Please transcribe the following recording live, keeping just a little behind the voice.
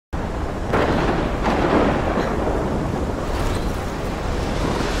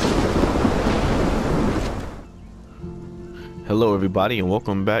Hello everybody and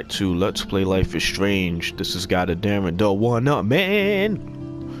welcome back to Let's Play Life is Strange. This is Gotta Damn It, the one up man.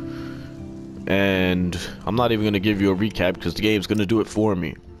 And I'm not even gonna give you a recap because the game's gonna do it for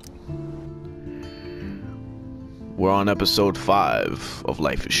me. We're on episode 5 of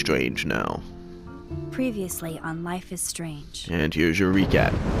Life is Strange now. Previously on Life is Strange. And here's your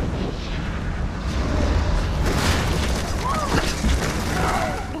recap.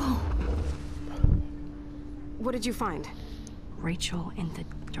 Whoa. What did you find? Rachel in the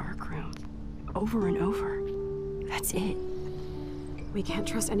dark room. Over and over. That's it. We can't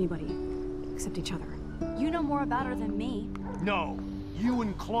trust anybody except each other. You know more about her than me. No, you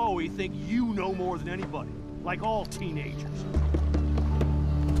and Chloe think you know more than anybody, like all teenagers.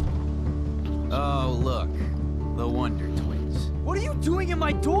 Oh, look, the Wonder Twins. What are you doing in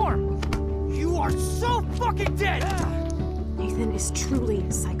my dorm? You are so fucking dead! Nathan is truly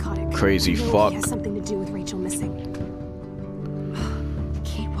psychotic. Crazy I know fuck. He has something to do with Rachel missing.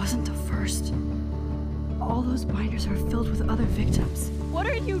 Kate wasn't the first. All those binders are filled with other victims. What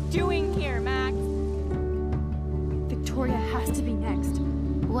are you doing here, Max? Victoria has to be next.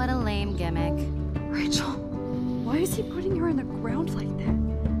 What a lame gimmick. Rachel, why is he putting her in the ground like that?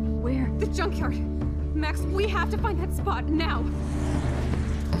 Where? The junkyard. Max, we have to find that spot now.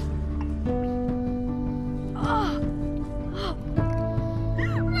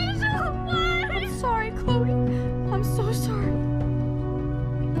 Rachel, what? I'm sorry, Chloe. I'm so sorry.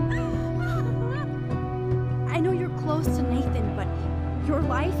 I know you're close to Nathan, but your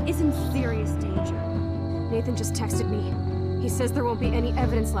life is in serious danger. Nathan just texted me. He says there won't be any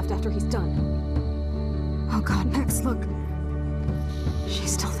evidence left after he's done. Oh God, Max, look.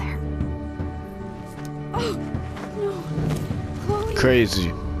 She's still there. Oh, no. Chloe.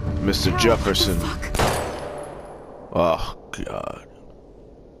 Crazy. Mr. Jefferson. Fuck. Oh, God.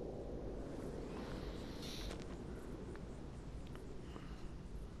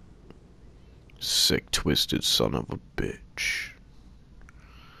 Sick, twisted son of a bitch.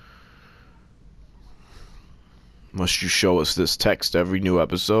 Must you show us this text every new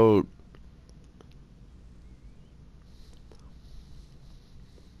episode?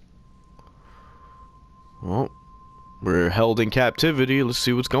 Well, we're held in captivity. Let's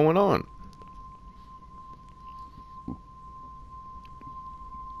see what's going on.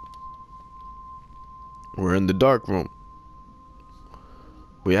 We're in the dark room.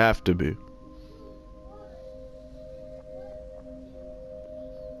 We have to be.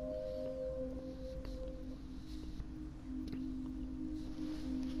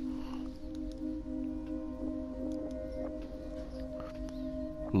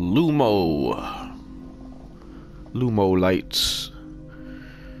 Lumo lights.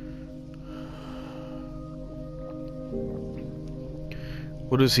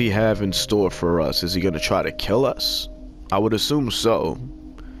 What does he have in store for us? Is he gonna try to kill us? I would assume so.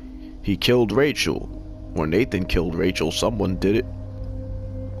 He killed Rachel. Or Nathan killed Rachel. Someone did it.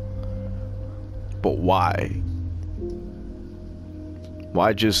 But why?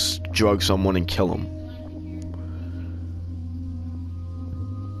 Why just drug someone and kill him?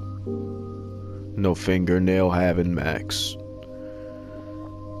 No fingernail having Max.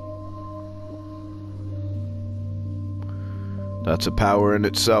 That's a power in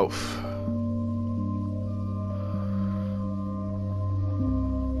itself.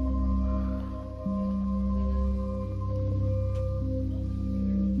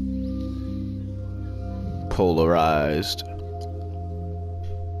 Polarized.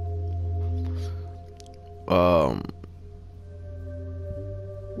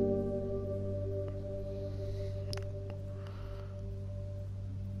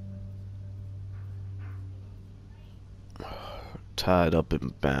 Tied up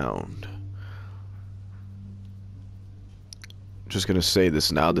and bound. Just gonna say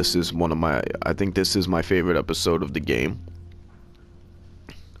this now. This is one of my, I think this is my favorite episode of the game.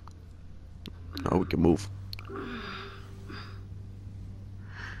 Oh, we can move.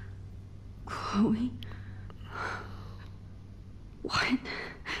 Chloe? What?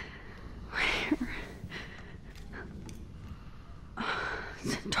 Where?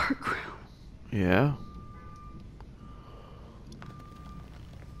 The dark room. Yeah.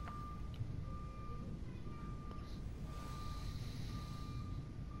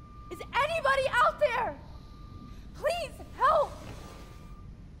 Is anybody out there? Please help!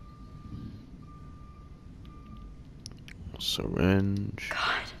 Syringe.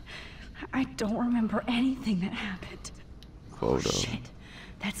 God, I don't remember anything that happened. Photo. Oh, shit,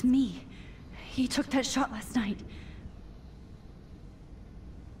 that's me. He took that shot last night.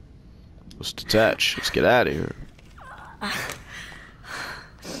 Let's detach. Let's get out of here.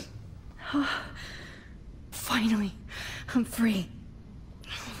 Finally, I'm free.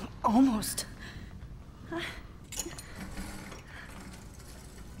 Almost. I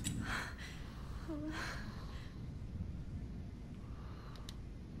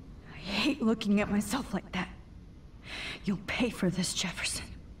hate looking at myself like that. You'll pay for this, Jefferson.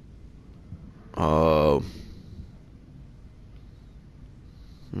 I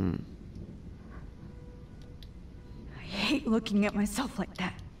hate looking at myself like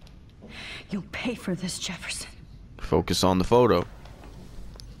that. You'll pay for this, Jefferson. Focus on the photo.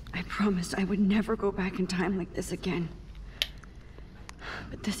 I promised I would never go back in time like this again.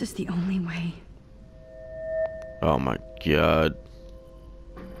 But this is the only way. Oh my god.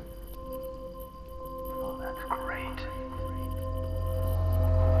 Oh, that's great.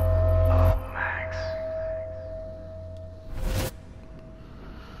 Oh, Max.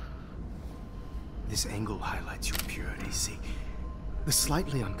 This angle highlights your purity. See, the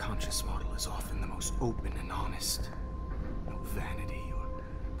slightly unconscious model is often the most open and honest. No vanity or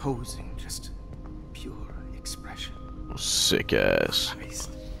posing, just pure expression. Sick ass.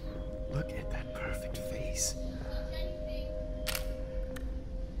 Christ, look at that perfect face.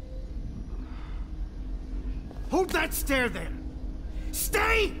 Hold that stare there!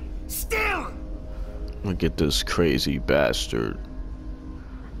 Stay still! Look at this crazy bastard.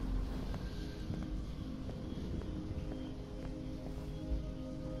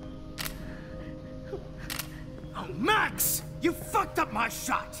 Oh, Max! You fucked up my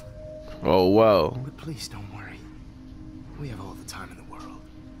shot! Oh well. But please don't worry. We have all the time in the world.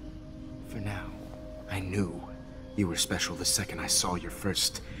 For now, I knew you were special the second I saw your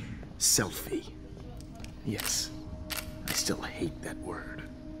first selfie. Yes, I still hate that word.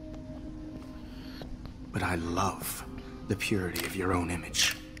 But I love the purity of your own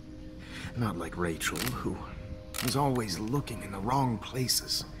image. Not like Rachel, who was always looking in the wrong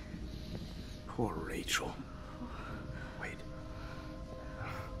places. Poor Rachel. Wait.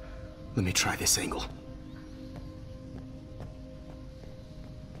 Let me try this angle.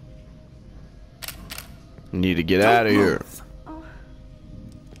 Need to get out of here.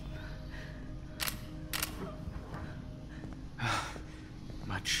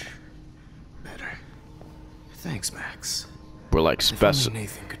 Much better. Thanks, Max. We're like If only specimen.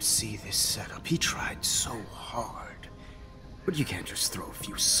 Nathan could see this setup. He tried so hard. But you can't just throw a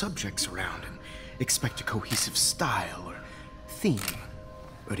few subjects around and expect a cohesive style or theme.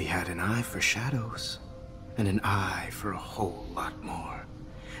 But he had an eye for shadows, and an eye for a whole lot more.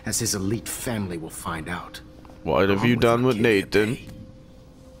 As his elite family will find out. What have you done with Nathan?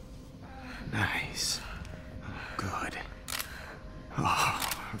 Nice. Good. Oh,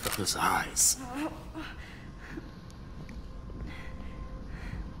 those eyes.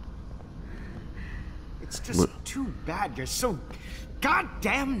 It's just too bad you're so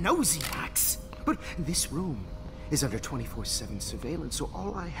goddamn nosy, Max. But this room is under 24/7 surveillance, so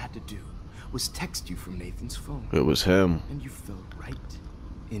all I had to do was text you from Nathan's phone. It was him. And you fell right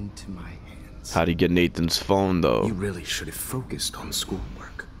into my hands. How'd he get Nathan's phone though? You really should have focused on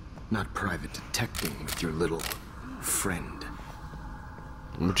schoolwork, not private detecting with your little friend.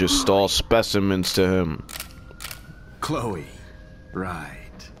 We're just all specimens to him. Chloe. Right.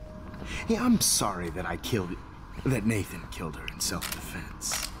 Yeah, I'm sorry that that Nathan killed her in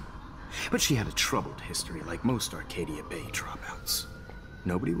self-defense. But she had a troubled history like most Arcadia Bay dropouts.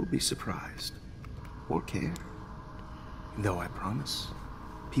 Nobody will be surprised. Or care. Though I promise,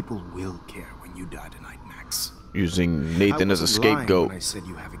 people will care when you die tonight, Max. Using Nathan as a scapegoat. When I said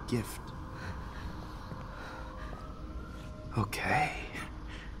you have a gift. Okay.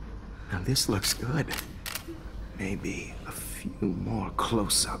 Now this looks good. Maybe a few more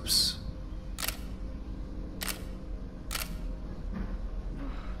close-ups.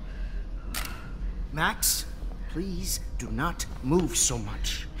 Max, please do not move so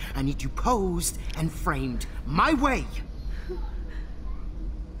much. I need you posed and framed my way.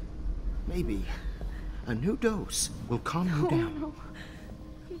 Maybe a new dose will calm you down.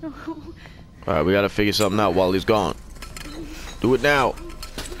 No. Alright, we gotta figure something out while he's gone. Do it now.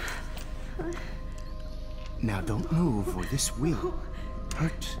 Now don't move or this will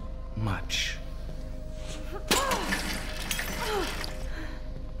hurt much.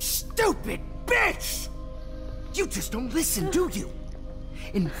 Stupid bitch! You just don't listen, do you?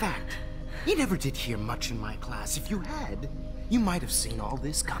 In fact, you never did hear much in my class. If you had, you might have seen all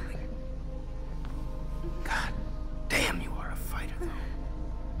this coming. God damn, you are a fighter, though.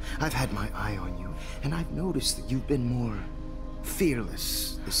 I've had my eye on you, and I've noticed that you've been more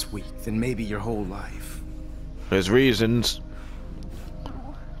fearless this week than maybe your whole life. There's reasons.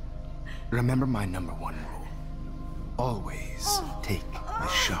 Remember my #1 rule. Always take a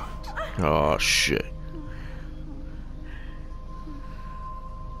shot. Oh shit.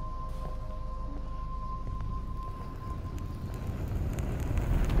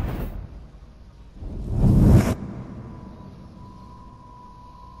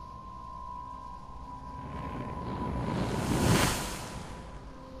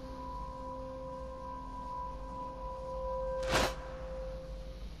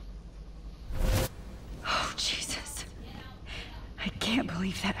 can't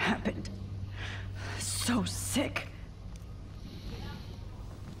believe that happened. So sick.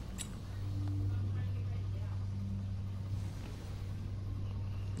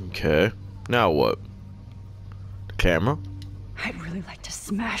 Okay. Now what? The camera? I'd really like to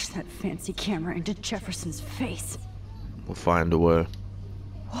smash that fancy camera into Jefferson's face. We'll find a way.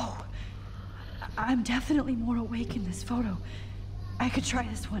 Whoa. I'm definitely more awake in this photo. I could try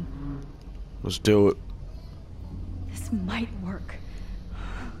this one. Let's do it. This might work.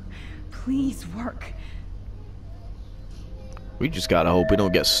 Please work. We just gotta hope we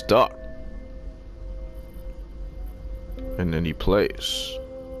don't get stuck. And then he plays.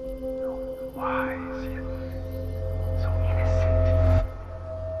 Wise, yet so innocent.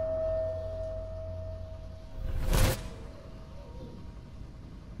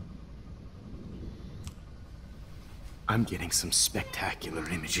 I'm getting some spectacular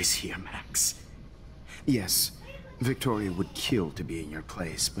images here, Max. Yes, Victoria would kill to be in your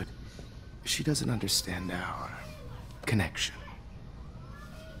place, but she doesn't understand our connection.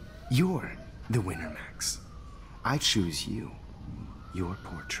 You're the winner, Max. I choose you. Your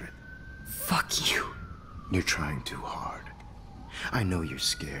portrait. Fuck you. You're trying too hard. I know you're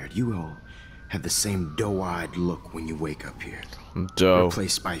scared. You all have the same doe-eyed look when you wake up here. Doe.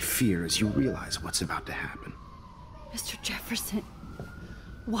 Replaced by fear as you realize what's about to happen. Mr. Jefferson,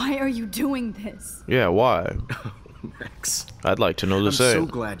 why are you doing this? Yeah, why? Max. I'd like to know the I'm same. so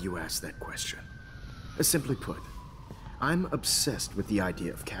glad you asked that question. Simply put, I'm obsessed with the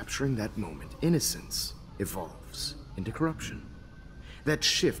idea of capturing that moment. Innocence evolves into corruption. That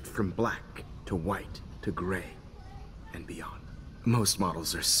shift from black to white to gray and beyond. Most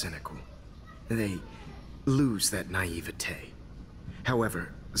models are cynical. They lose that naivete.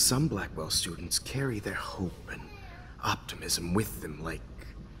 However, some Blackwell students carry their hope and optimism with them like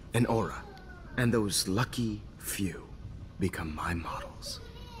an aura. And those lucky few become my models.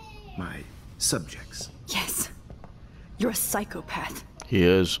 My subjects. Yes. You're a psychopath. He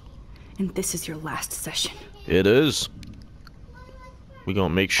is. And this is your last session. It is. We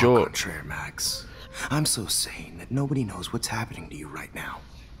gonna make Au sure. contraire, Max. I'm so sane that nobody knows what's happening to you right now.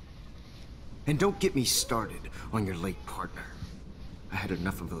 And don't get me started on your late partner. I had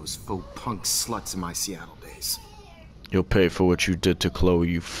enough of those faux punk sluts in my Seattle days. You'll pay for what you did to Chloe,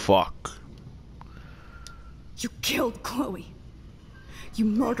 you fuck. You killed Chloe. You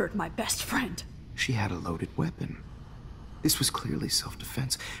murdered my best friend. She had a loaded weapon. This was clearly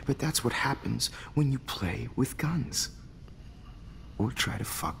self-defense, but that's what happens when you play with guns. Or try to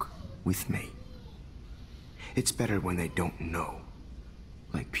fuck with me. It's better when they don't know.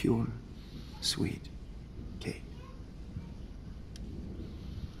 Like pure, sweet Kate.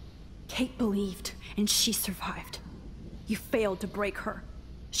 Kate believed, and she survived. You failed to break her.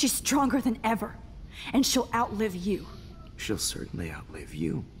 She's stronger than ever, and she'll outlive you. She'll certainly outlive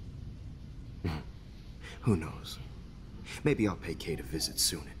you. Who knows? Maybe I'll pay Kate a visit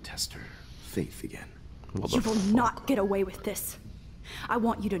soon and test her faith again. You will not get away with this. I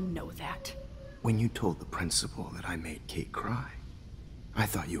want you to know that. When you told the principal that I made Kate cry, I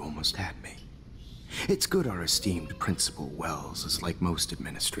thought you almost had me. It's good our esteemed Principal Wells is like most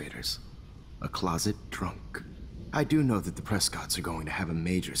administrators. A closet drunk. I do know that the Prescotts are going to have a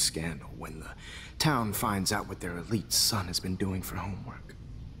major scandal when the town finds out what their elite son has been doing for homework.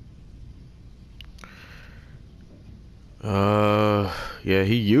 Yeah,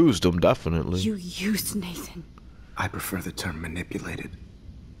 he used them, definitely. You used Nathan. I prefer the term manipulated.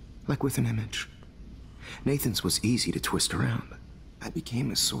 Like with an image. Nathan's was easy to twist around. I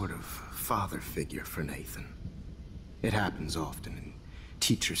became a sort of father figure for Nathan. It happens often in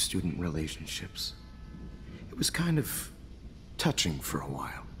teacher-student relationships. It was kind of touching for a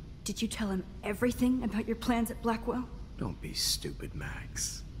while. Did you tell him everything about your plans at Blackwell? Don't be stupid,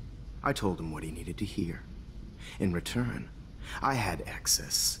 Max. I told him what he needed to hear. In return, I had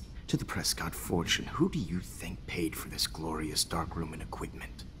access to the Prescott fortune. Who do you think paid for this glorious darkroom and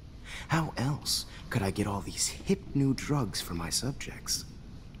equipment? How else could I get all these hip new drugs for my subjects?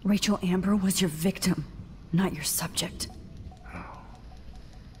 Rachel Amber was your victim, not your subject. Oh.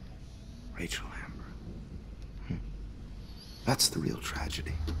 Rachel Amber. That's the real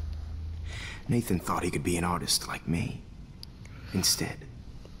tragedy. Nathan thought he could be an artist like me. Instead,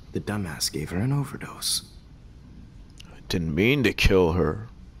 the dumbass gave her an overdose. I didn't mean to kill her.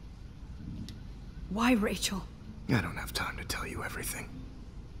 Why Rachel? I don't have time to tell you everything.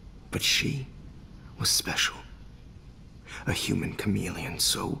 But she was special. A human chameleon,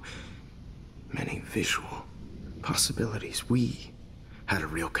 so many visual possibilities. We had a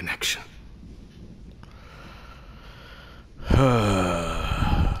real connection.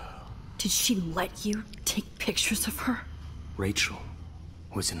 Did she let you take pictures of her? Rachel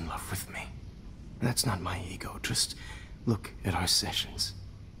was in love with me. That's not my ego. Just look at our sessions.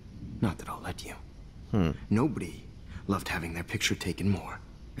 Not that I'll let you. Nobody loved having their picture taken more.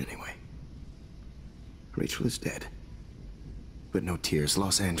 Anyway, Rachel is dead. But no tears.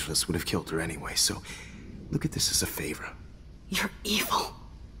 Los Angeles would have killed her anyway, so look at this as a favor. You're evil.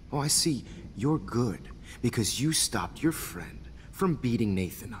 Oh, I see. You're good because you stopped your friend from beating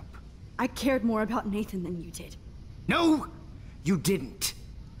Nathan up. I cared more about Nathan than you did. No, you didn't.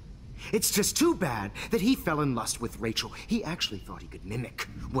 It's just too bad that he fell in lust with Rachel. He actually thought he could mimic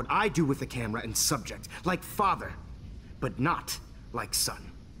what I do with the camera and subject, like father, but not like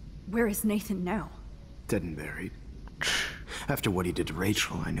son. Where is Nathan now? Dead and buried. After what he did to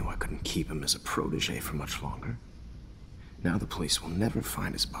Rachel, I knew I couldn't keep him as a protege for much longer. Now the police will never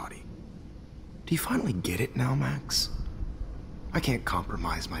find his body. Do you finally get it now, Max? I can't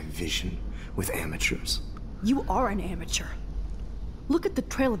compromise my vision with amateurs. You are an amateur. Look at the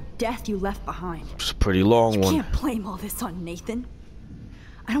trail of death you left behind. It's a pretty long one. You can't blame all this on Nathan.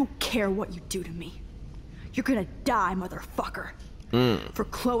 I don't care what you do to me. You're gonna die, motherfucker. For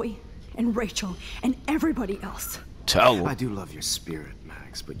Chloe and Rachel and everybody else. Tell him. I do love your spirit,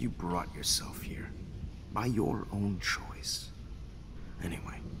 Max, but you brought yourself here by your own choice.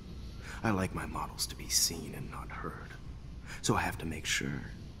 Anyway, I like my models to be seen and not heard. So I have to make sure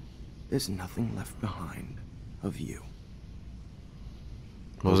there's nothing left behind of you.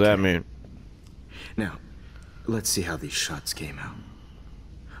 What does that mean? Now, let's see how these shots came out.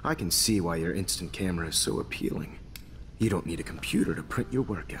 I can see why your instant camera is so appealing. You don't need a computer to print your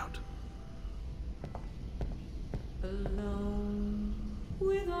work out. Alone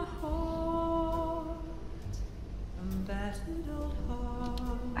with a heart, a battered old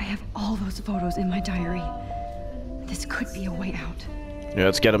heart. I have all those photos in my diary. This could be a way out. Yeah,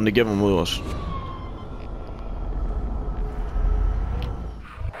 let's get him to give him to us.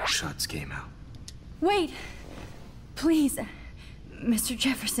 Shots came out. Wait! Please, Mr.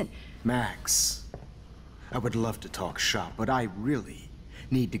 Jefferson. Max, I would love to talk shop, but I really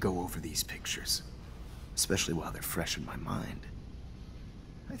need to go over these pictures. Especially while they're fresh in my mind.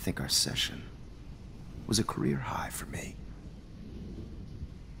 I think our session was a career high for me.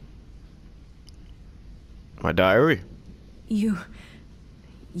 My diary? You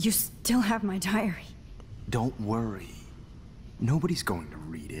still have my diary. Don't worry. Nobody's going to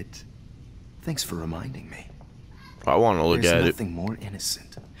read it. Thanks for reminding me. I want to look at it. There's nothing more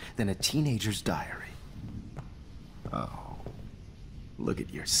innocent than a teenager's diary. Oh, look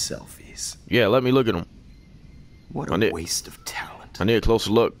at your selfies. Yeah, let me look at them. What a waste of talent. I need a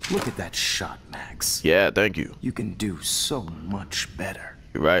closer look. Look at that shot, Max. Yeah, thank you. You can do so much better.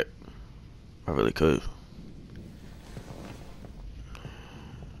 You're right. I really could.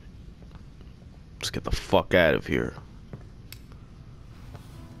 Let's get the fuck out of here.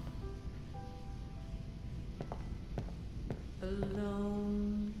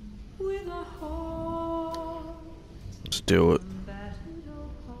 Alone with a heart. Let's do it.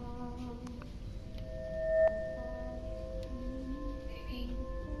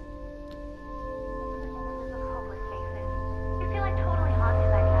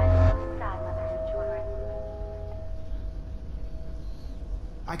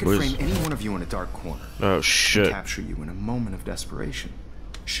 I could frame any one of you in a dark corner. Oh shit. And capture you in a moment of desperation.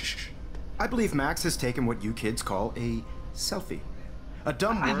 Shh. I believe Max has taken what you kids call a selfie. A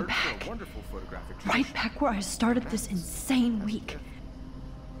dumb word for a wonderful photographic tradition. Right back where I started this insane week.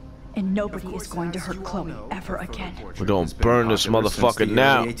 And nobody is going to hurt Chloe ever again. We're gonna burn this motherfucker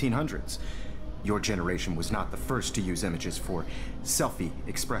now. 1800s. Your generation was not the first to use images for selfie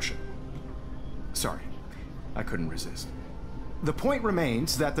expression. Sorry, I couldn't resist. The point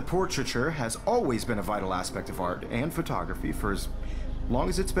remains that the portraiture has always been a vital aspect of art and photography for as long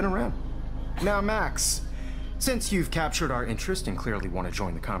as it's been around. Now, Max, since you've captured our interest and clearly want to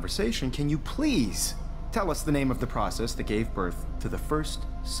join the conversation, can you please tell us the name of the process that gave birth to the first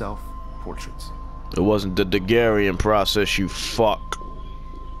self-portraits? It wasn't the Daguerrean process, you fuck.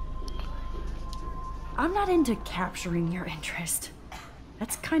 I'm not into capturing your interest.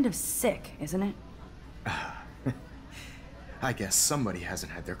 That's kind of sick, isn't it? I guess somebody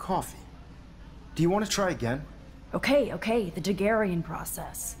hasn't had their coffee. Do you want to try again? Okay, the Daguerrean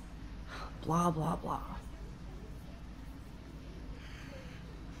process. Blah, blah, blah.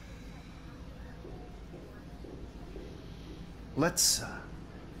 Let's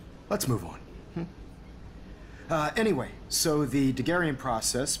move on. Anyway, so the Daguerrean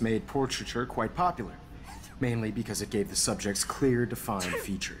process made portraiture quite popular, mainly because it gave the subjects clear, defined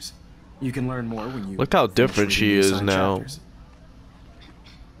features. You can learn more when you look how different she is now.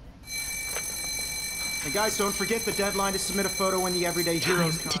 And guys, don't forget the deadline to submit a photo in the Everyday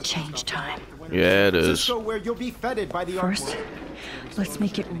Heroes to change time. Yeah, it is. So where you'll be feted by the First, let's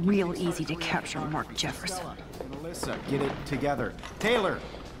make it real easy to capture Mark Jefferson. Melissa, get it together. Taylor,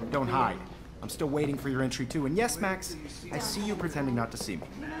 don't hide. I'm still waiting for your entry too. And yes, Max, I see you pretending not to see me.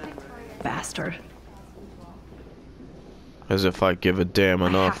 Bastard. As if I give a damn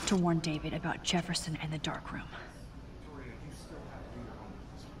enough. I have to warn David about Jefferson and the dark room.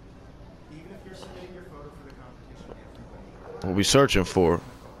 What are we searching for?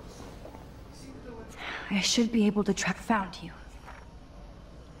 I should be able to track found you.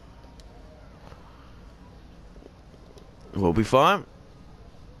 We'll be fine.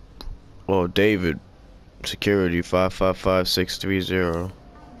 Oh, David. Security 555630.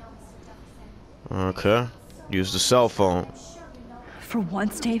 Okay. Use the cell phone. For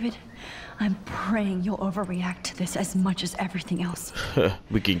once, David, I'm praying you'll overreact to this as much as everything else.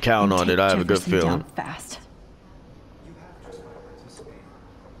 We can count on it. I have a good feeling. Down fast.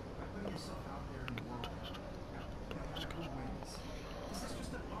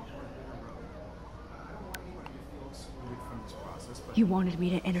 You wanted me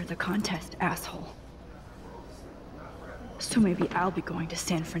to enter the contest, asshole. So maybe I'll be going to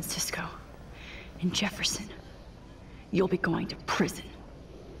San Francisco. And Jefferson, you'll be going to prison.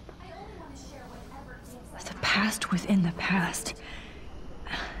 The past within the past.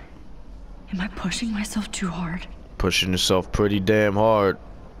 Am I pushing myself too hard? Pushing yourself pretty damn hard.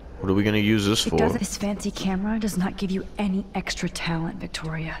 What are we gonna use this for? This fancy camera does not give you any extra talent,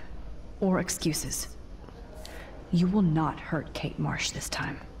 Victoria. Or excuses. You will not hurt Kate Marsh this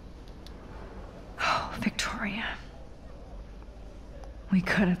time. Oh, Victoria. We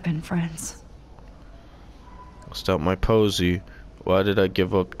could have been friends. Stop my posy. Why did I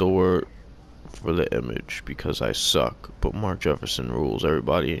give up the word for the image? Because I suck. But Mark Jefferson rules.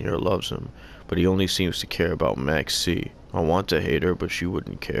 Everybody in here loves him. But he only seems to care about Max C. I want to hate her, but she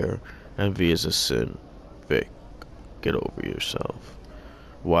wouldn't care. Envy is a sin. Vic, get over yourself.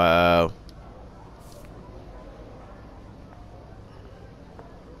 Wow.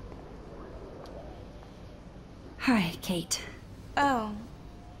 Hi, Kate. Oh,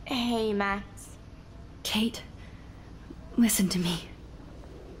 hey, Max. Kate, listen to me.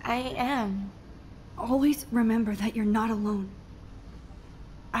 I am. Always remember that you're not alone.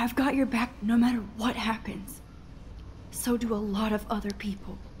 I've got your back no matter what happens. So do a lot of other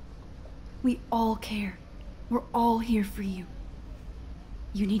people. We all care. We're all here for you.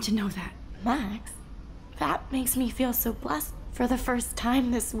 You need to know that. Max, that makes me feel so blessed for the first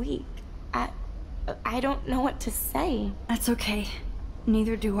time this week. I don't know what to say. That's okay.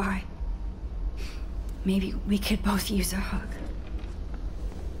 Neither do I. Maybe we could both use a hug.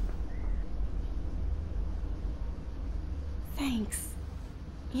 Thanks.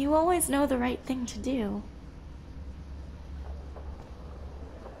 You always know the right thing to do.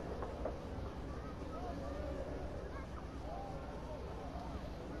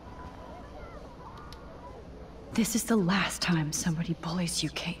 This is the last time somebody bullies you,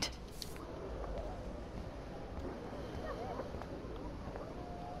 Kate.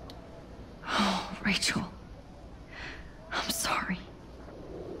 Oh, Rachel. I'm sorry.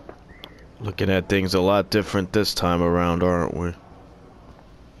 Looking at things a lot different this time around, aren't we?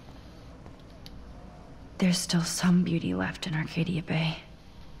 There's still some beauty left in Arcadia Bay.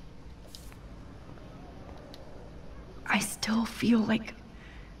 I still feel like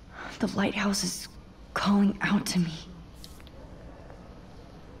the lighthouse is calling out to me.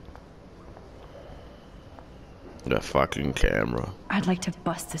 The fucking camera. I'd like to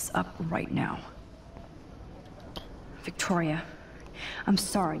bust this up right now. Victoria, I'm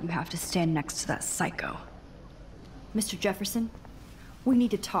sorry you have to stand next to that psycho. Mr. Jefferson, we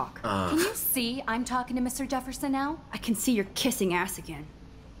need to talk. Can you see I'm talking to Mr. Jefferson now? I can see you're kissing ass again.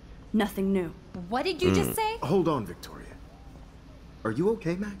 Nothing new. What did you just say? Hold on, Victoria. Are you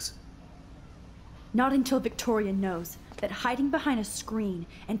okay, Max? Not until Victoria knows that hiding behind a screen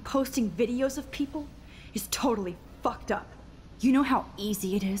and posting videos of people is totally fucked up. You know how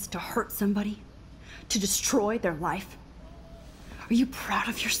easy it is to hurt somebody? To destroy their life? Are you proud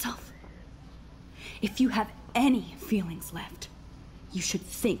of yourself? If you have any feelings left, you should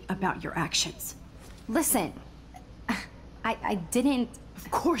think about your actions. Listen, I didn't...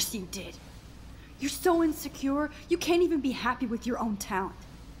 Of course you did. You're so insecure, you can't even be happy with your own talent.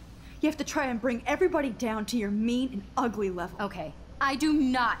 You have to try and bring everybody down to your mean and ugly level. Okay, I do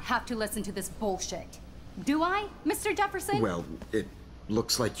not have to listen to this bullshit. Do I, Mr. Jefferson? Well, it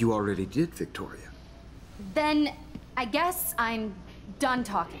looks like you already did, Victoria. Then I guess I'm done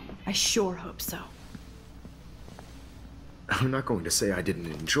talking. I sure hope so. I'm not going to say I didn't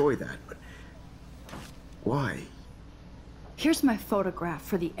enjoy that, but Why? Here's my photograph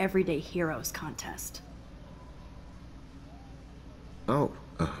for the Everyday Heroes contest. Oh,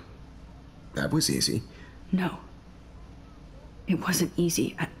 that was easy. No. It wasn't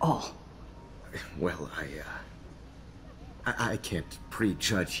easy at all. Well, I can't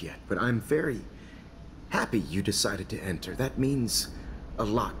prejudge yet, but I'm very happy you decided to enter. That means a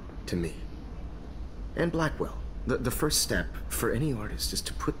lot to me. And Blackwell. The first step for any artist is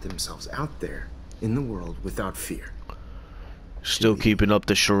to put themselves out there in the world without fear. Still keeping up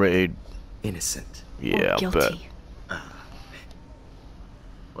the charade. Innocent. Yeah, I bet.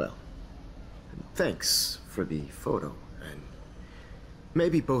 Well, thanks for the photo, and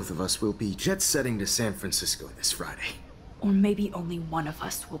maybe both of us will be jet-setting to San Francisco this Friday. Or maybe only one of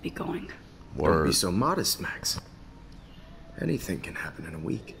us will be going. Don't be so modest, Max. Anything can happen in a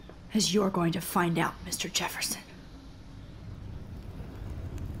week. As you're going to find out, Mr. Jefferson.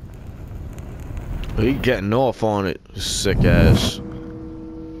 He getting off on it, sick ass.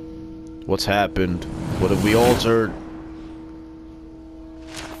 What's happened? What have we altered?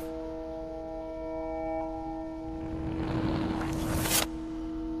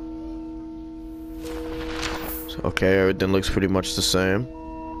 Okay, everything looks pretty much the same.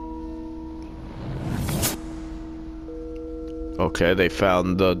 Okay, they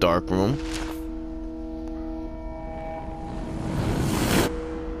found the dark room.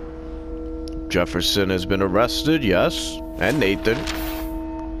 Jefferson has been arrested, yes, and Nathan.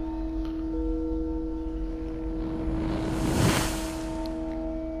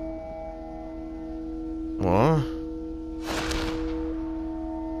 What?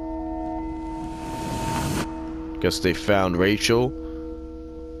 Guess they found Rachel.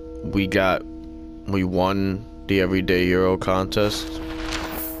 We won the Everyday Hero contest.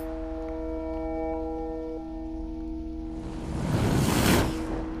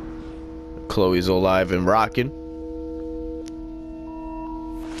 Chloe's alive and rocking.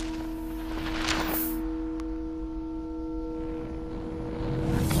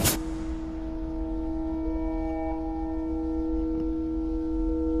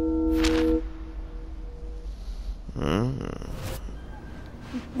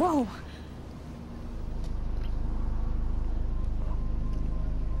 Whoa!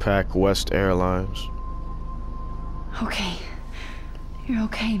 Pac West Airlines. Okay. You're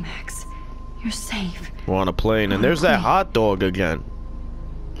okay, Max. You're safe. We're on a plane, and there's that hot dog again.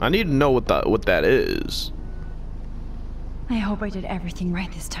 I need to know what that is. I hope I did everything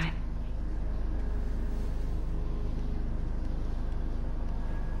right this time.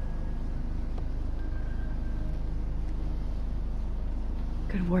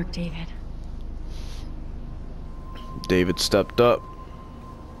 Good work, David. David stepped up.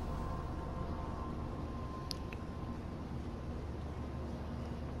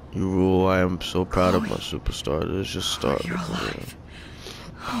 You rule. I am so proud of my superstar. Let's just start. You're alive.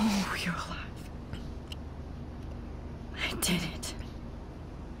 Oh, you're alive. I did it.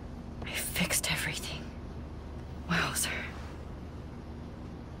 I fixed everything. Wowzer.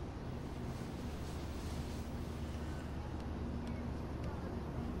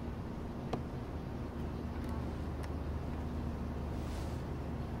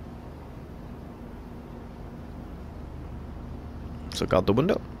 Let's look out the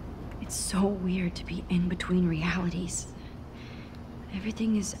window. It's so weird to be in between realities.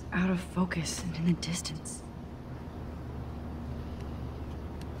 Everything is out of focus and in the distance.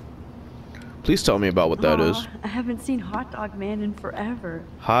 Please tell me about what that is. I haven't seen Hot Dog Man in forever.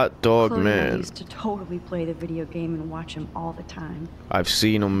 Hot Dog Chloe and I Man. used to totally play the video game and watch him all the time. I've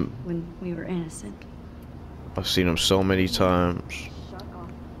seen him. When we were innocent. I've seen him so many times.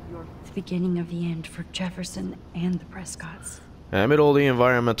 The beginning of the end for Jefferson and the Prescotts. Amid all the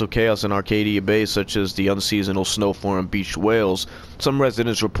environmental chaos in Arcadia Bay, such as the unseasonal snowfall and beached whales, some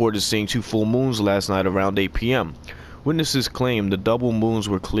residents reported seeing 2 full moons last night around 8 p.m. Witnesses claim the double moons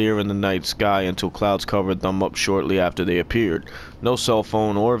were clear in the night sky until clouds covered them up shortly after they appeared. No cell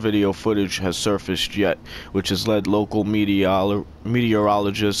phone or video footage has surfaced yet, which has led local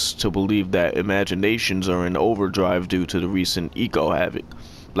meteorologists to believe that imaginations are in overdrive due to the recent eco-havoc.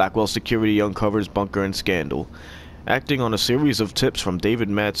 Blackwell Security uncovers bunker and scandal. Acting on a series of tips from David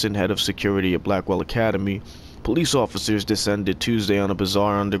Matson, head of security at Blackwell Academy, police officers descended Tuesday on a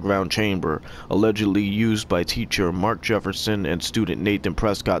bizarre underground chamber, allegedly used by teacher Mark Jefferson and student Nathan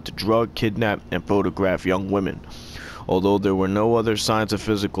Prescott to drug, kidnap, and photograph young women. Although there were no other signs of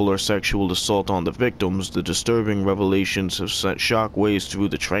physical or sexual assault on the victims, the disturbing revelations have sent shockwaves through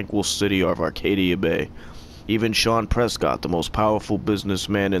the tranquil city of Arcadia Bay. Even Sean Prescott, the most powerful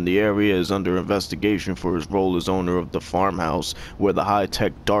businessman in the area, is under investigation for his role as owner of the farmhouse where the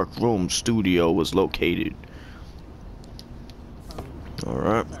high-tech dark room studio was located.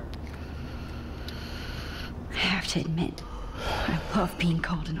 Alright. I have to admit, I love being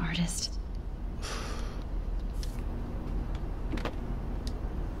called an artist.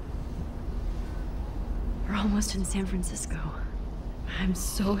 We're almost in San Francisco. I'm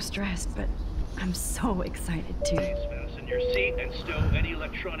so stressed, but I'm so excited too. Please fasten your seat and stow any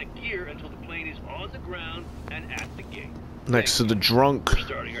electronic gear until the plane is on the ground and at the gate. Next to the drunk. We're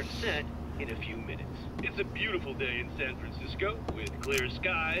starting our descent in a few minutes. It's a beautiful day in San Francisco with clear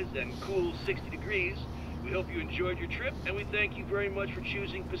skies and cool 60 degrees. We hope you enjoyed your trip, and we thank you very much for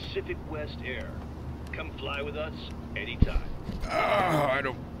choosing Pacific West Air. Come fly with us anytime. I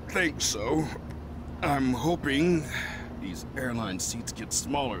don't think so. I'm hoping these airline seats get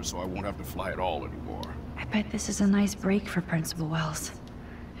smaller so I won't have to fly at all anymore. I bet this is a nice break for Principal Wells.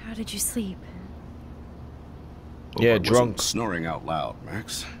 How did you sleep? Yeah, I drunk. wasn't snoring out loud,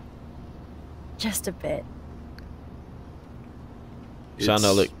 Max. Just a bit.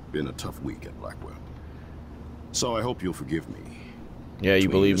 It's been a tough week at Blackwell. So I hope you'll forgive me. Yeah, you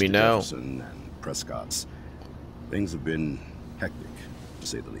believe me Mr. now? Jefferson and Prescott's. Things have been hectic, to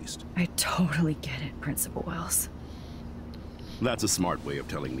say the least. I totally get it, Principal Wells. That's a smart way of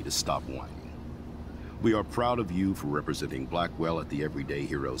telling me to stop whining. We are proud of you for representing Blackwell at the Everyday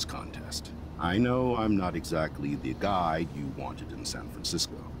Heroes contest. I know I'm not exactly the guide you wanted in San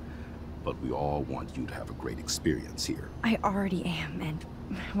Francisco, but we all want you to have a great experience here. I already am, and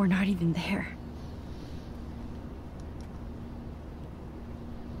we're not even there.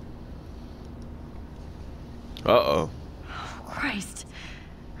 Uh-oh. Oh, Christ.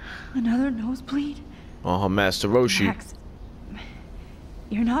 Another nosebleed? Oh, Master Roshi. Max,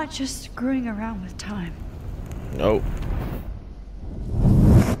 you're not just screwing around with time. Nope.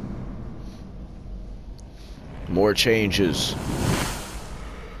 More changes.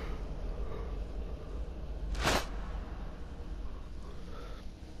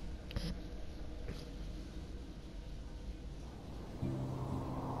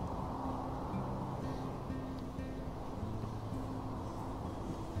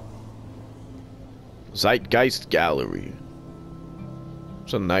 Zeitgeist Gallery.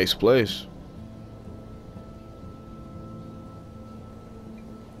 It's a nice place.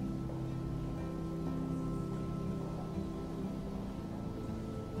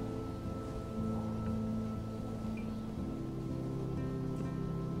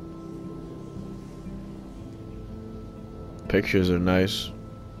 Pictures are nice.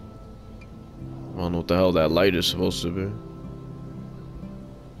 I don't know what the hell that light is supposed to be.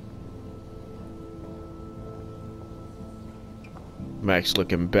 Max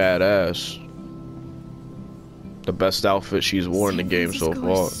looking badass. The best outfit she's worn in the game so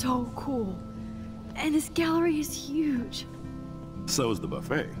far. Is so cool. And this gallery is huge. So is the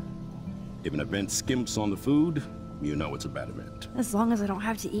buffet. If an event skimps on the food, you know it's a bad event. As long as I don't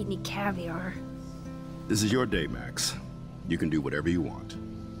have to eat any caviar. This is your day, Max. You can do whatever you want.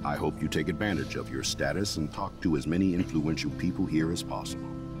 I hope you take advantage of your status and talk to as many influential people here as possible.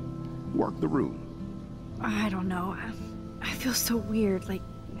 Work the room. I don't know. I feel so weird, like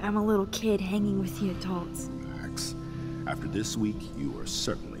I'm a little kid hanging with the adults. Max, after this week, you are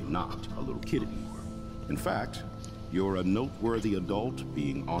certainly not a little kid anymore. In fact, you're a noteworthy adult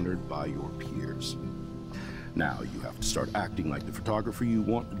being honored by your peers. Now you have to start acting like the photographer you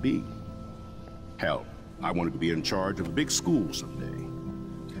want to be. Hell, I wanted to be in charge of a big school someday.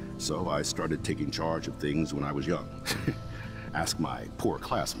 So I started taking charge of things when I was young. Ask my poor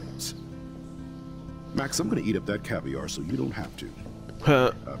classmates. Max, I'm gonna eat up that caviar so you don't have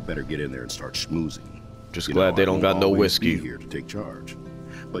to. Better get in there and start schmoozing. Just glad they don't got no whiskey here to take charge.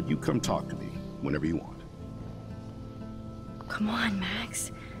 But you come talk to me whenever you want. Come on,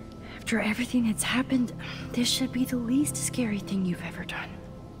 Max. After everything that's happened, this should be the least scary thing you've ever done.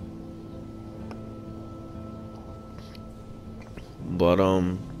 But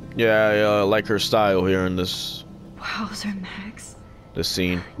yeah, I like her style here in this. Wowzer, Max. This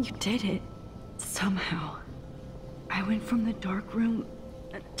scene. You did it. Somehow. I went from the dark room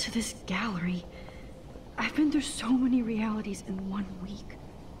to this gallery. I've been through so many realities in 1 week.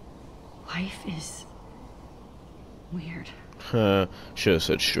 Life is weird. Should have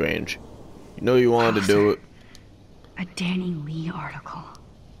said strange. You know you wanted to do it. A Danny Lee article.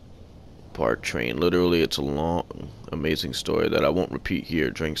 Park Train. Literally, it's a long, amazing story that I won't repeat here.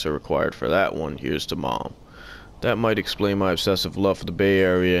 Drinks are required for that one. Here's to Mom. That might explain my obsessive love for the Bay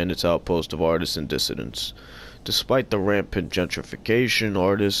Area and its outpost of artists and dissidents. Despite the rampant gentrification,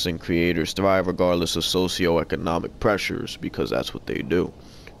 artists and creators thrive regardless of socio-economic pressures because that's what they do.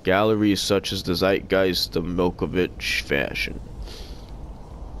 Galleries such as the Zeitgeist, the Milkovich Fashion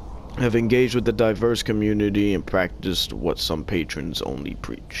have engaged with the diverse community and practiced what some patrons only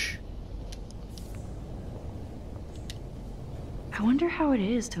preach. I wonder how it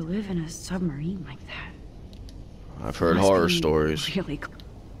is to live in a submarine like that. I've heard Must horror be stories. Really cool.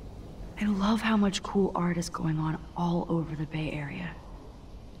 I love how much cool art is going on all over the Bay Area.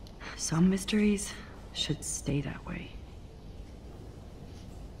 Some mysteries should stay that way.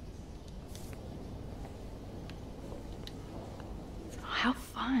 How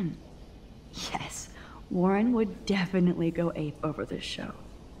fun. Yes, Warren would definitely go ape over this show.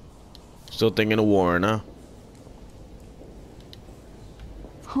 Still thinking of Warren, huh?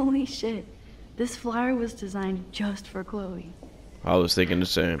 Holy shit. This flyer was designed just for Chloe. I was thinking the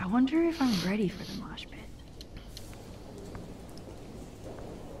same. I wonder if I'm ready for the mosh pit.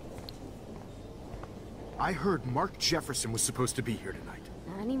 I heard Mark Jefferson was supposed to be here tonight.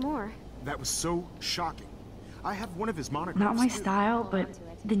 Not anymore. That was so shocking. I have one of his monographs. Not my style, but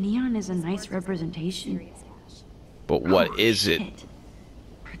the neon is a nice representation. But what is it? Shit.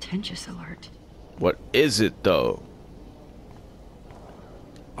 Pretentious alert. What is it, though?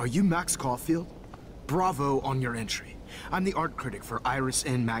 Are you Max Caulfield? Bravo on your entry. I'm the art critic for Iris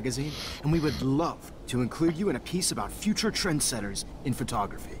N magazine, and we would love to include you in a piece about future trendsetters in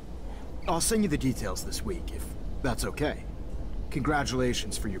photography. I'll send you the details this week, if that's okay.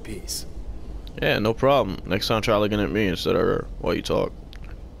 Congratulations for your piece. Yeah, no problem. Next time try looking at me instead of her while you talk.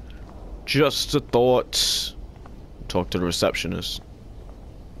 Just a thought. Talk to the receptionist.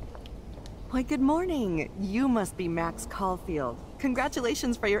 Why, good morning. You must be Max Caulfield.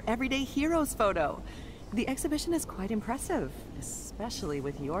 Congratulations for your Everyday Heroes photo. The exhibition is quite impressive, especially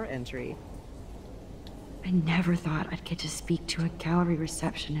with your entry. I never thought I'd get to speak to a gallery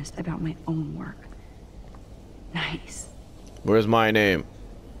receptionist about my own work. Nice. Where's my name?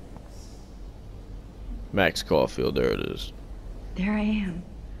 Max Caulfield, there it is. There I am,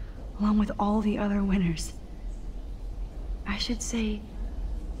 along with all the other winners. I should say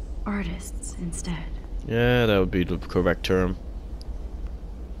artists instead. Yeah, that would be the correct term.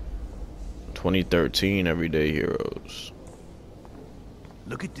 2013 Everyday Heroes.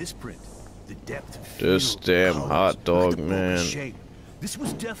 Look at this print. The depth of This field, damn colors, hot dog, look at the man. focus shape. This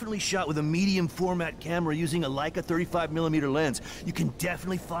was definitely shot with a medium format camera using a Leica 35mm lens. You can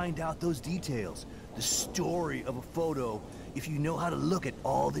definitely find out those details. The story of a photo if you know how to look at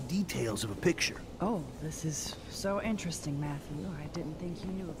all the details of a picture. Oh, this is so interesting, Matthew. I didn't think you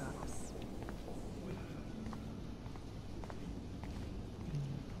knew about us.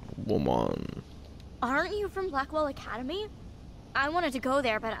 Woman. Aren't you from Blackwell Academy? I wanted to go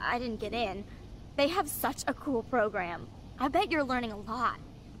there, but I didn't get in. They have such a cool program. I bet you're learning a lot.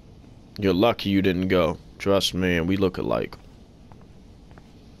 You're lucky you didn't go. Trust me, and we look alike.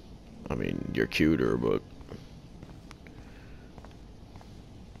 I mean, you're cuter, but...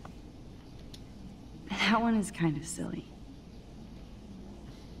 That one is kind of silly.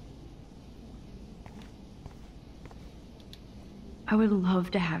 I would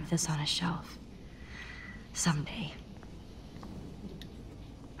love to have this on a shelf. Someday.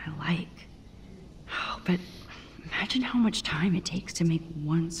 I like. Oh, but imagine how much time it takes to make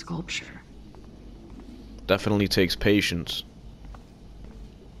one sculpture. Definitely takes patience.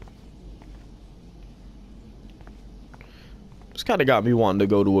 This kind of got me wanting to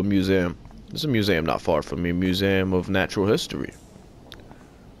go to a museum. There's a museum not far from me, Museum of Natural History.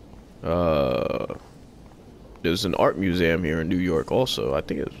 There's an art museum here in New York also. I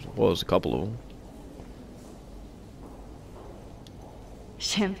think it was a couple of them.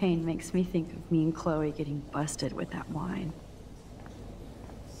 Champagne makes me think of me and Chloe getting busted with that wine.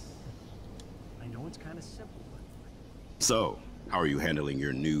 I know it's kind of simple, but... So, how are you handling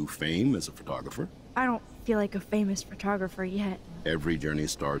your new fame as a photographer? I don't feel like a famous photographer yet. Every journey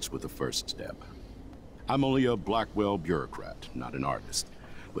starts with the first step. I'm only a Blackwell bureaucrat, not an artist.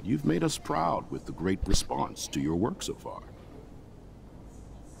 But you've made us proud with the great response to your work so far.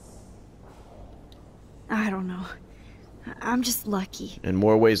 I don't know. I'm just lucky. In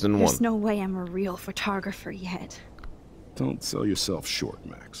more ways than one. There's no way I'm a real photographer yet. Don't sell yourself short,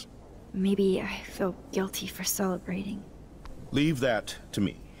 Max. Maybe I feel guilty for celebrating. Leave that to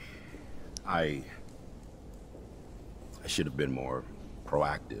me. I should have been more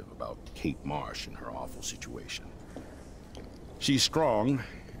proactive about Kate Marsh and her awful situation. She's strong,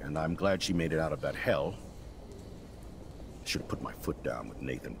 and I'm glad she made it out of that hell. I should have put my foot down with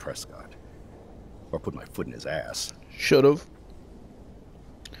Nathan Prescott. Or put my foot in his ass. Should have.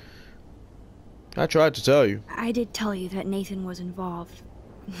 I tried to tell you. I did tell you that Nathan was involved.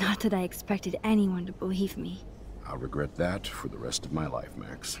 Not that I expected anyone to believe me. I'll regret that for the rest of my life,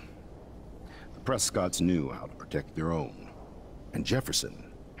 Max. The Prescotts knew how to protect their own. And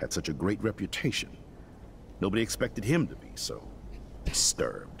Jefferson had such a great reputation. Nobody expected him to be so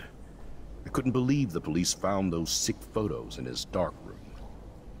disturbed. I couldn't believe the police found those sick photos in his dark room.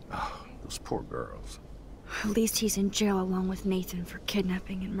 Oh, those poor girls. At least he's in jail along with Nathan for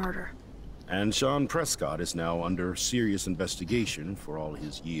kidnapping and murder. And Sean Prescott is now under serious investigation for all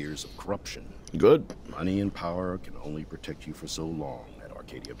his years of corruption. Good. Money and power can only protect you for so long at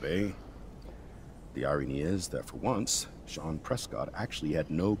Arcadia Bay. The irony is that for once, Sean Prescott actually had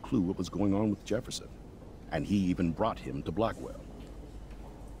no clue what was going on with Jefferson. And he even brought him to Blackwell.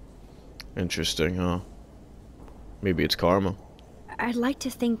 Interesting, huh? Maybe it's karma. I'd like to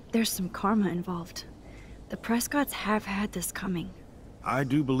think there's some karma involved. The Prescotts have had this coming. I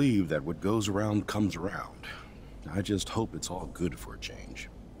do believe that what goes around comes around. I just hope it's all good for a change.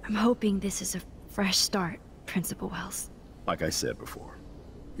 I'm hoping this is a fresh start, Principal Wells. Like I said before,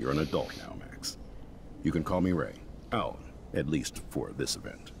 you're an adult now, Max. You can call me Ray. Oh, at least for this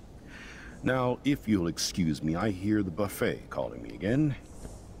event. Now, if you'll excuse me, I hear the buffet calling me again.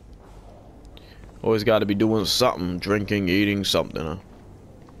 Always got to be doing something, drinking, eating, something, huh?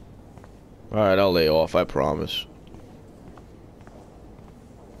 Alright, I'll lay off, I promise.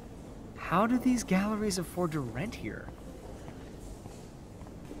 How do these galleries afford to rent here?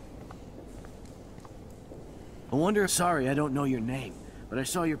 I wonder, sorry, I don't know your name, but I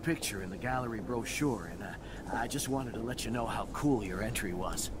saw your picture in the gallery brochure, and I just wanted to let you know how cool your entry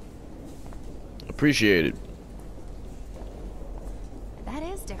was. Appreciate it. That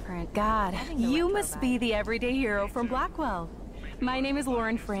is different. God, you must be the everyday hero from Blackwell. My name is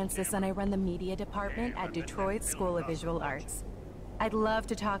Lauren Francis, and I run the media department at Detroit School of Visual Arts. I'd love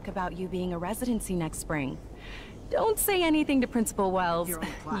to talk about you being a residency next spring. Don't say anything to Principal Wells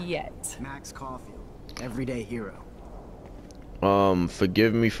yet. Max Caulfield, everyday hero.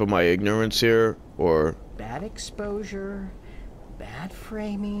 Forgive me for my ignorance here, or... Bad exposure, bad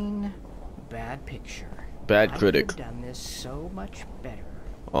framing, bad picture. Bad critic. I could have done this so much better.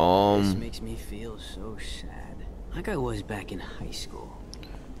 This makes me feel so sad. Like I was back in high school.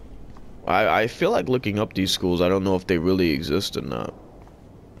 I feel like looking up these schools. I don't know if they really exist or not.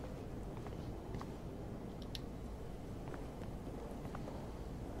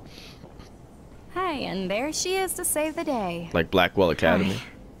 Hey, and there she is to save the day. Like Blackwell Academy. Hi.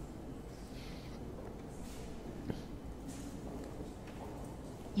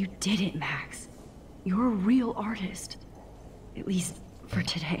 You did it, Max. You're a real artist. At least for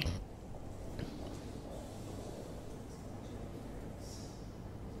today.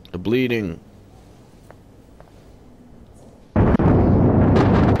 The bleeding.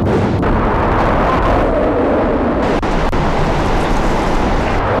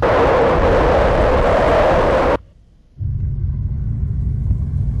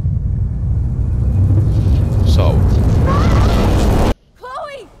 So.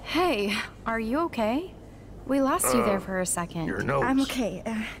 Chloe! Hey, are you okay? We lost you there for a second. Your nose. I'm okay.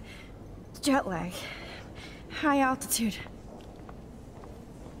 Jet lag. High altitude.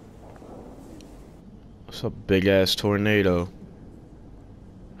 It's a big ass tornado.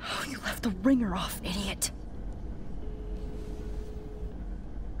 Oh, you left the ringer off, idiot.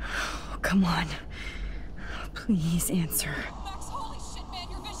 Oh, come on. Please answer. Max, holy shit,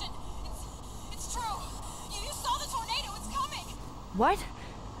 man, your vision. It's true. You saw the tornado. It's coming. What?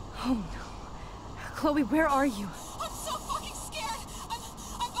 Oh no. Chloe, where are you? I'm so fucking scared.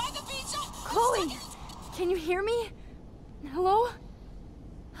 I'm by the beach. Chloe! Can you hear me? Hello?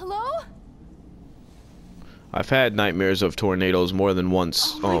 Hello? I've had nightmares of tornadoes more than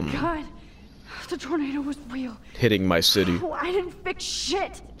once. Oh my god. The tornado was real. Hitting my city. Oh, I didn't fix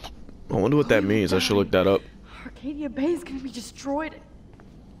shit. I wonder what that means. I should look that up. Arcadia Bay is gonna be destroyed.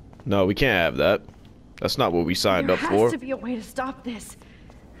 No, we can't have that. That's not what we signed up There for. has to be a way to stop this.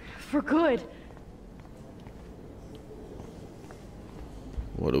 For good.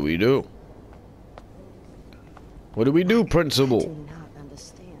 What do we do? What do we do, Principal?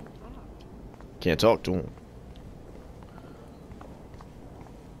 Can't talk to him.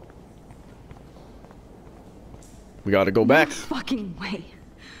 We gotta go back. No fucking way.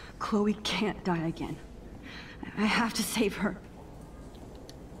 Chloe can't die again. I have to save her.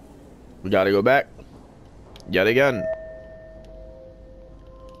 We gotta go back. Yet again.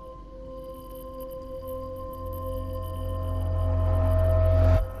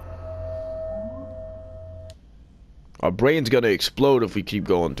 Our brain's gonna explode if we keep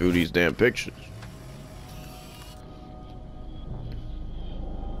going through these damn pictures.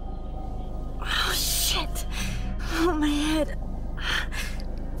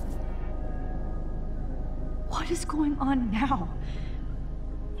 What is going on now?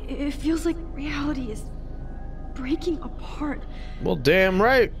 It feels like reality is breaking apart. Well, damn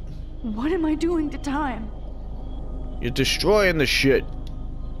right. What am I doing to time? You're destroying the shit.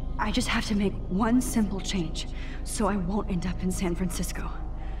 I just have to make one simple change, so I won't end up in San Francisco.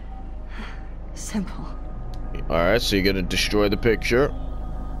 Simple. Alright, so you're gonna destroy the picture.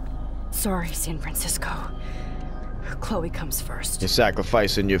 Sorry, San Francisco. Chloe comes first. You're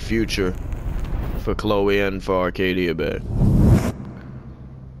sacrificing your future for Chloe and for Arcadia Bay.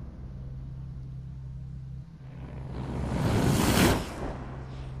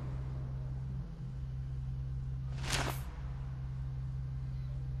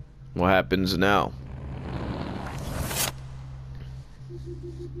 What happens now?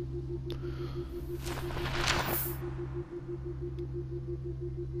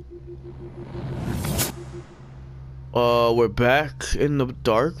 We're back in the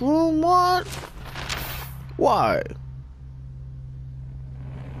dark room? What? Why?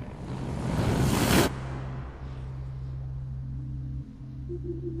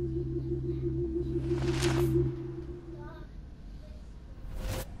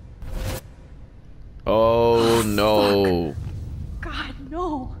 Oh no. God,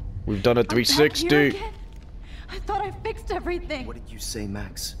 no. We've done a 360. I thought I fixed everything. What did you say,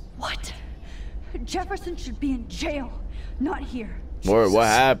 Max? What? Jefferson should be in jail, not here. What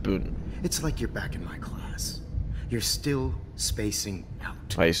happened? It's like you're back in my class. You're still spacing out.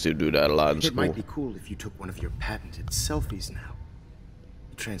 I used to do that a lot in It school. might be cool if you took one of your patented selfies now.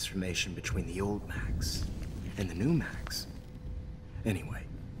 The transformation between the old Max and the new Max. Anyway,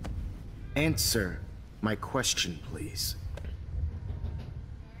 answer my question, please.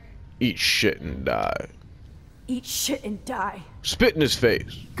 Eat shit and die. Eat shit and die. Spit in his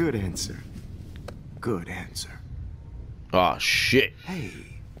face. Good answer. Good answer. Aw, shit. Hey,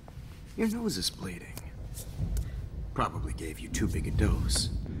 your nose is bleeding. Probably gave you too big a dose.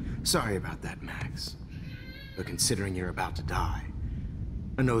 Sorry about that, Max. But considering you're about to die,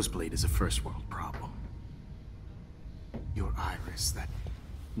 a nosebleed is a first world problem. Your iris, that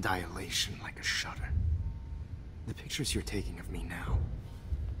dilation like a shutter. The pictures you're taking of me now.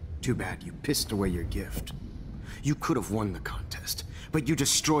 Too bad you pissed away your gift. You could have won the contest, but you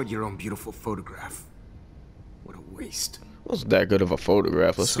destroyed your own beautiful photograph. What a waste. Wasn't that good of a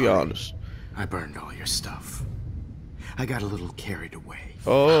photograph, let's be honest. I burned all your stuff. I got a little carried away.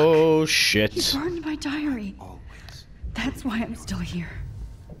 Oh, shit. You burned my diary. Always. That's why I'm still here.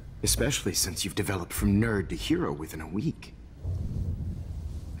 Especially since you've developed from nerd to hero within a week.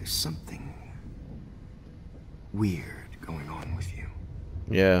 There's something weird going on with you.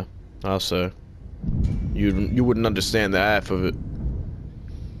 Yeah, I'll say. You wouldn't understand the half of it.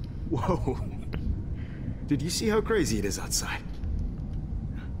 Whoa. Did you see how crazy it is outside?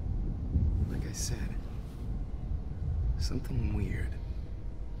 Like I said, something weird.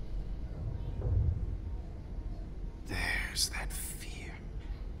 There's that fear.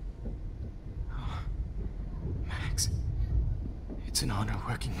 Oh, Max, it's an honor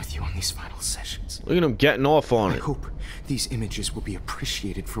working with you on these final sessions. Look at him getting off on it. I hope these images will be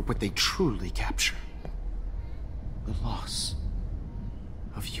appreciated for what they truly capture. The loss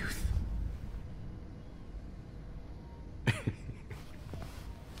of youth.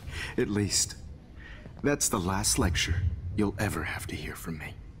 At least, that's the last lecture you'll ever have to hear from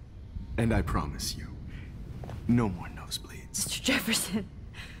me. And I promise you, no more nosebleeds. Mr. Jefferson,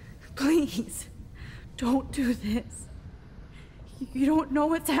 please, don't do this. You don't know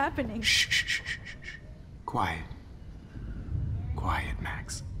what's happening. Shh, shh, shh, shh, shh. Quiet. Quiet,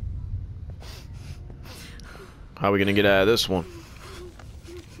 Max. How are we gonna get out of this one?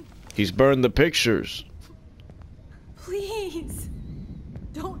 He's burned the pictures. Please,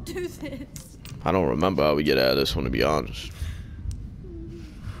 don't do this. I don't remember how we get out of this one, to be honest.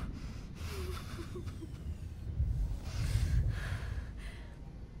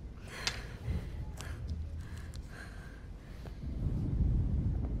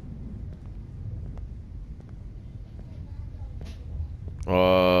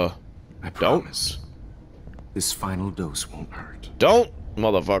 I promise. This final dose won't hurt. Don't,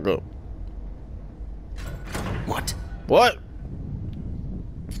 motherfucker. What? What?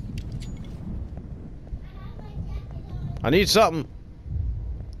 I need something.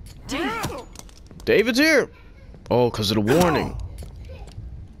 David's here. Oh, because of the warning.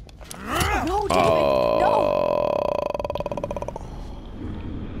 No, David, no.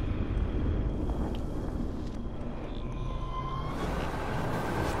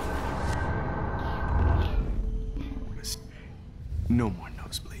 No more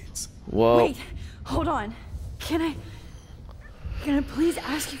nosebleeds. Whoa. Wait, hold on. Can I please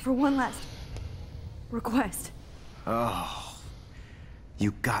ask you for one last request? Oh,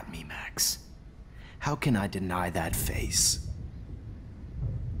 you got me, Max. How can I deny that face?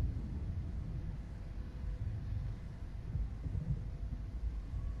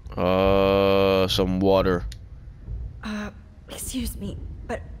 Some water. Excuse me,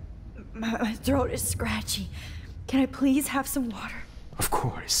 but my throat is scratchy. Can I please have some water? Of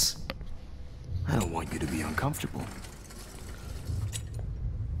course. I don't want you to be uncomfortable.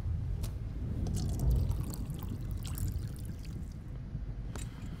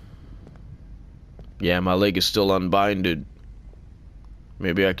 Yeah, my leg is still unbinded.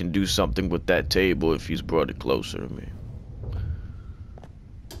 Maybe I can do something with that table if he's brought it closer to me.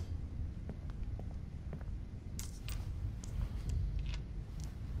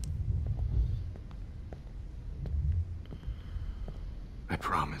 I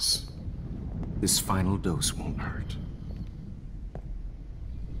promise. This final dose won't hurt.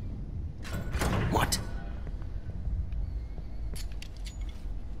 What?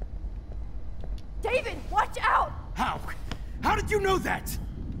 David, watch out! How? How did you know that?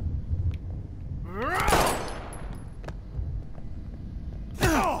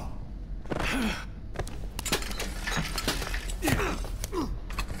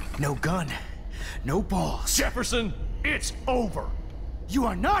 No gun, no balls. Jefferson, it's over. You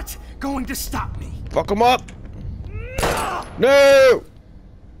are not going to stop me. Fuck him up. No!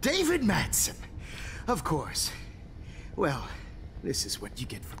 David Madsen. Of course. Well, this is what you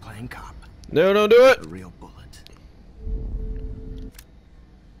get for playing cop. No, don't do it. A real bullet.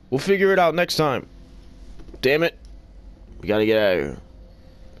 We'll figure it out next time. Damn it. We gotta get out of here.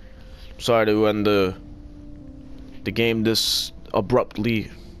 Sorry to end the game this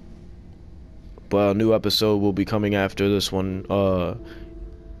abruptly. But a new episode will be coming after this one,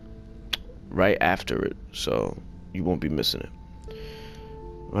 right after it. So you won't be missing it.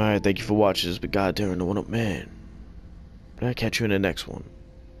 Alright, thank you for watching. This has been God Darren, the One Up Man. I'll catch you in the next one.